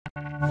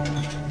Okay,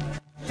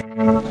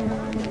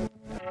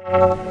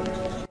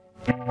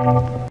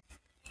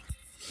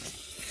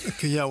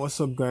 yeah,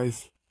 what's up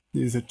guys?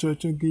 This is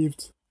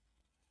Ochoochogift.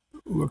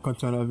 Welcome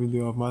to another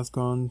video of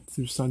Maskgun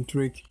tips and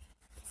trick.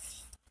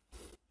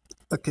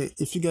 Okay,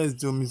 if you guys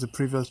don't miss the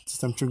previous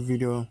tips and trick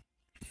video,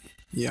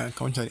 yeah,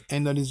 come to the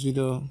end of this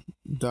video,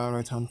 down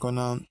right hand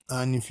corner,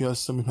 and if you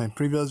also missed my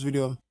previous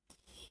video,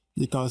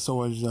 you can also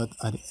watch that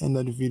at the end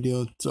of the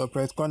video, top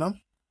right corner.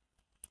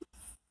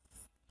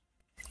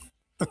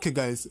 Okay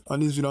guys, on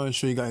this video I'll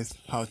show you guys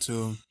how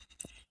to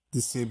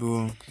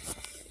disable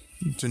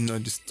do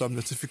not disturb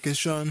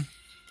notification.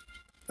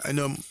 I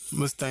know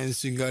most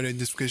times you got a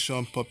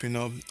notification popping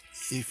up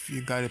if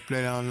you got a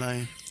player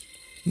online.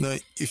 No,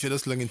 if you're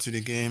just logging into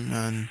the game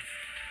and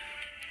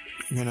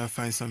you're gonna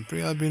find some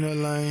player being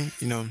online,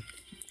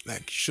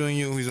 like showing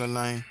you who's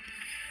online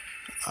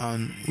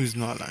and who's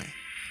not online.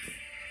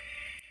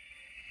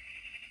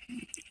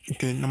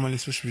 Okay, normally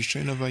it's supposed to be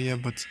showing over here,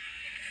 but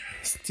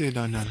still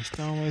don't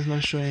understand why it's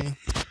not showing.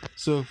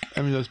 So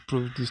let me just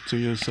prove this to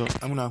you. So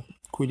I'm gonna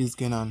quit this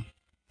game and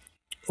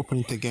open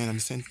it again at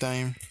the same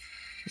time,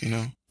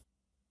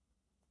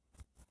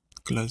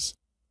 close.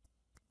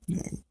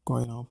 Then go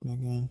ahead and open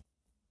again.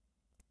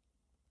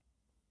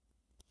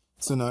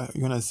 So now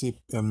you're gonna see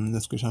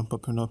notification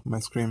popping up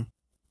my screen,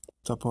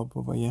 top up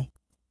over here.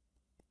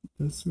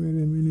 Just wait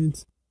a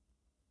minute.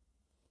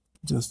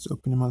 Just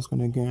open the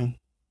Maskgun again.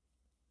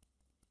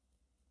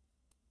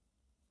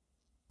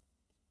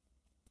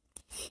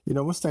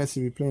 Most times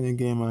you be playing a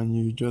game and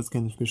you just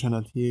get notification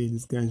that hey,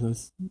 this guy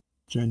just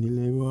joined the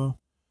label,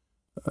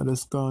 other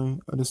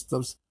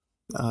stuffs,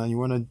 you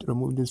wanna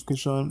remove the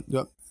notification.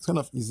 Yeah, it's kind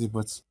of easy,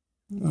 but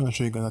I'm gonna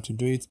show you guys how to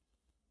do it.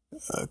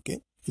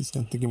 Okay, it's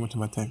gonna take much of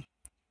my time.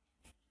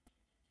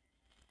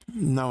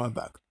 Now I'm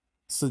back.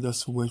 So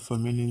just wait for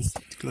minutes.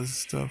 Close the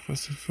stuff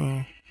first of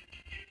all.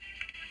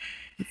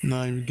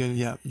 Now you get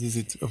this is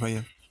it over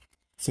here.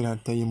 So I'll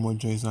tell you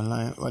Mojo is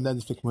online. Or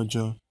that's the fake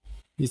Mojo.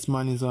 This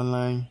man is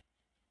online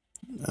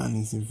and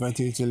he's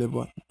inviting you to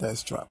label.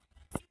 That's trap.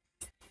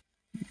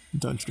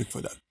 Don't click for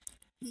that.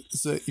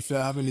 So if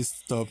you're having this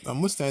stop, and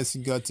most times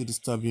you got to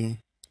disturb you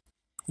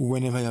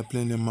whenever you're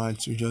playing a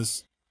match, you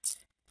just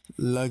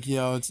log you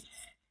out,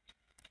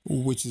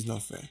 which is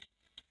not fair.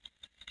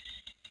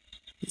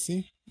 You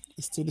see,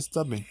 it's still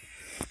disturbing,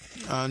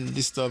 and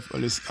this stuff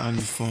always on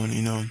the phone.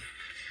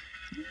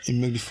 It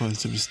makes the phone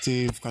to be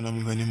stiff, cannot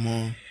move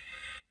anymore.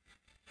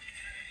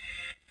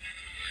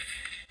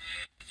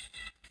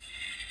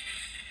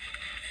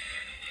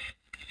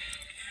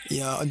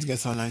 Yeah, all the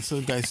guys online.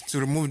 So guys, to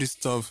remove this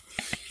stuff,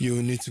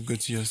 you need to go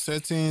to your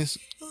settings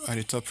at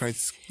the top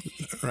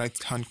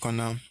right hand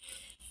corner.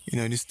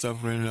 This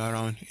stuff running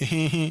around.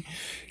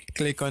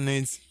 Click on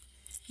it,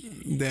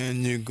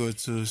 then you go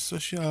to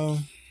social,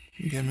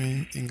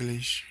 gaming,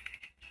 English,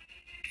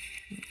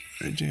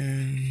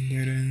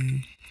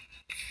 region,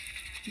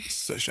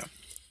 social.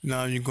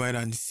 Now you go ahead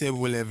and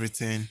disable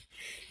everything.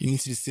 You need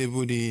to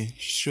disable the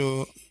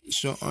show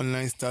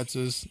online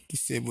status,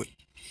 disable.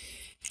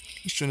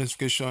 Show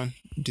notification,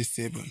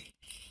 disable.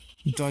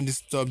 Don't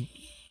disturb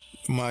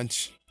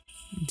match,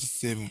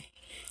 disable.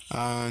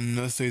 And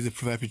also use the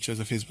provide pictures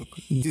of Facebook,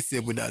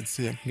 disable that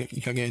so you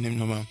can get your name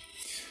normal.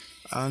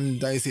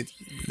 And that is it.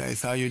 That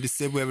is how you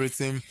disable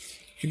everything.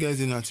 If you guys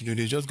didn't know how to do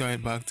this, just go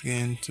right back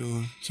again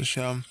to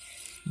social,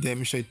 then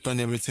make sure you turn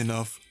everything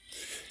off.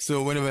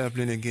 So whenever you're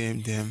playing a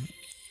game, then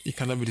you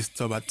cannot be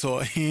disturbed at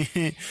all.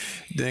 Then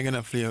you're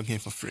gonna play your game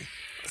for free.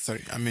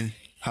 Sorry, I mean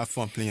have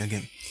fun playing a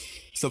game.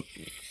 So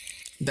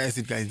that is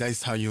it guys, that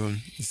is how you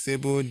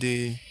disable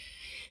the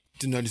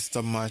do not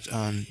disturb match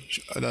and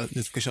other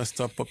notifications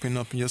stop popping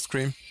up in your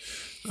screen.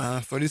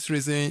 For this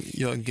reason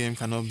your game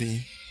cannot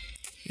be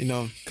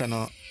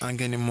cannot hang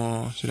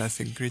anymore, should I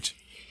say glitch.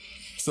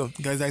 So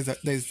guys, that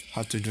is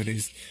how to do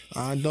this.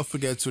 Don't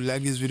forget to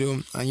like this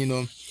video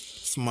and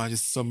smash the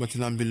sub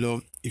button down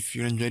below if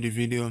you enjoyed the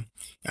video,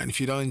 and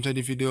if you don't enjoy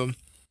the video,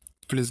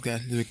 please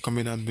guys leave a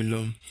comment down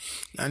below.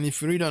 And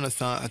if you really don't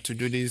understand how to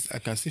do this, I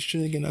can still show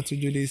you again how to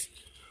do this,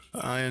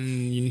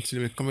 and you need to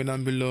leave a comment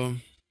down below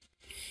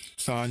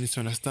so I need to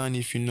understand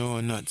if you know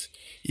or not.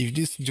 If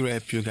this do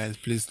help you guys,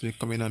 please leave a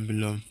comment down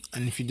below,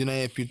 and if it did not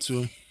help you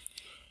too,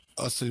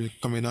 also leave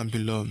a comment down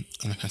below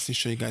and I can still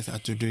show you guys how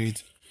to do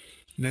it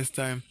next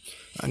time.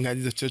 And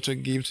guys, this is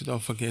Ochoochogift. Don't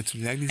forget to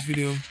like this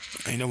video,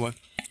 and you know what,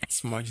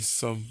 smash the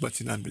sub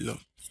button down below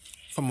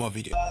for more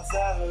videos.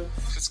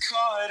 It's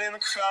caught in the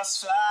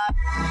crossfire.